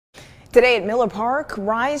Today at Miller Park,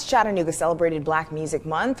 Rise Chattanooga celebrated Black Music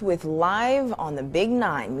Month with Live on the Big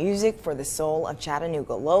Nine, music for the soul of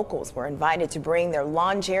Chattanooga. Locals were invited to bring their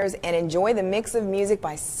lawn chairs and enjoy the mix of music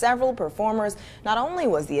by several performers. Not only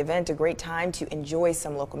was the event a great time to enjoy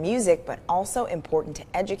some local music, but also important to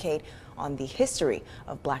educate on the history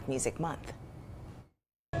of Black Music Month.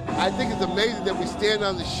 I think it's amazing that we stand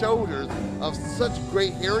on the shoulders of such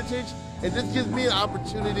great heritage, and this gives me an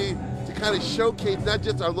opportunity to kind of showcase not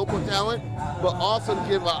just our local talent, but also to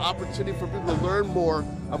give an opportunity for people to learn more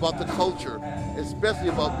about the culture, especially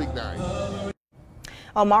about Big Nine.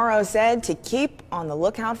 Amaro said to keep on the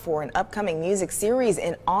lookout for an upcoming music series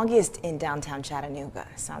in August in downtown Chattanooga.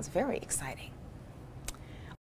 Sounds very exciting.